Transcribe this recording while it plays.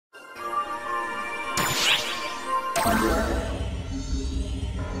You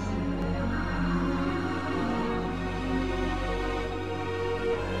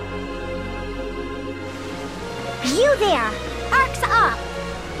there! ARKS up!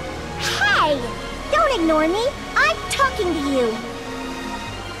 Hey! Don't ignore me! I'm talking to you!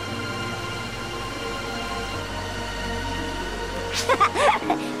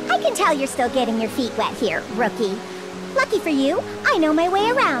 I can tell you're still getting your feet wet here, rookie. Lucky for you, I know my way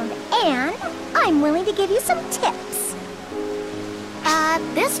around, and I'm willing to give you some tips.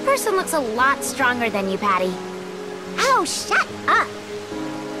 This person looks a lot stronger than you, Patty. Oh, shut up!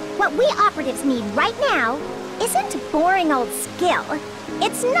 What we operatives need right now isn't boring old skill.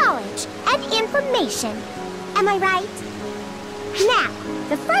 It's knowledge and information. Am I right? Now,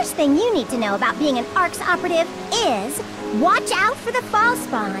 the first thing you need to know about being an ARKS operative is watch out for the fall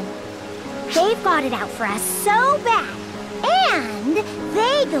spawn. They've got it out for us so bad. And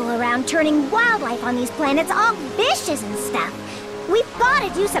they go around turning wildlife on these planets all vicious and stuff. We've got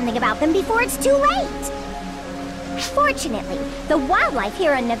to do something about them before it's too late. Fortunately, the wildlife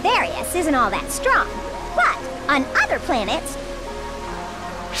here on Nefarious isn't all that strong. But on other planets...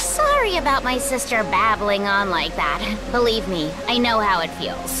 Sorry about my sister babbling on like that. Believe me, I know how it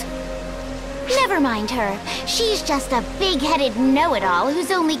feels. Never mind her. She's just a big-headed know-it-all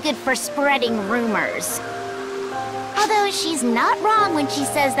who's only good for spreading rumors. Although she's not wrong when she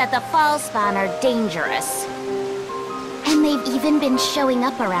says that the fall spawn are dangerous. And they've even been showing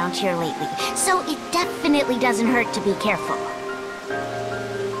up around here lately, so it definitely doesn't hurt to be careful.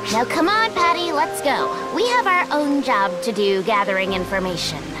 Now come on, Patty, let's go. We have our own job to do gathering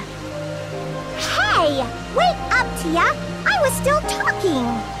information. Hey! Wake up, Tia! I was still talking!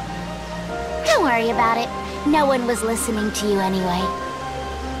 Don't worry about it. No one was listening to you anyway.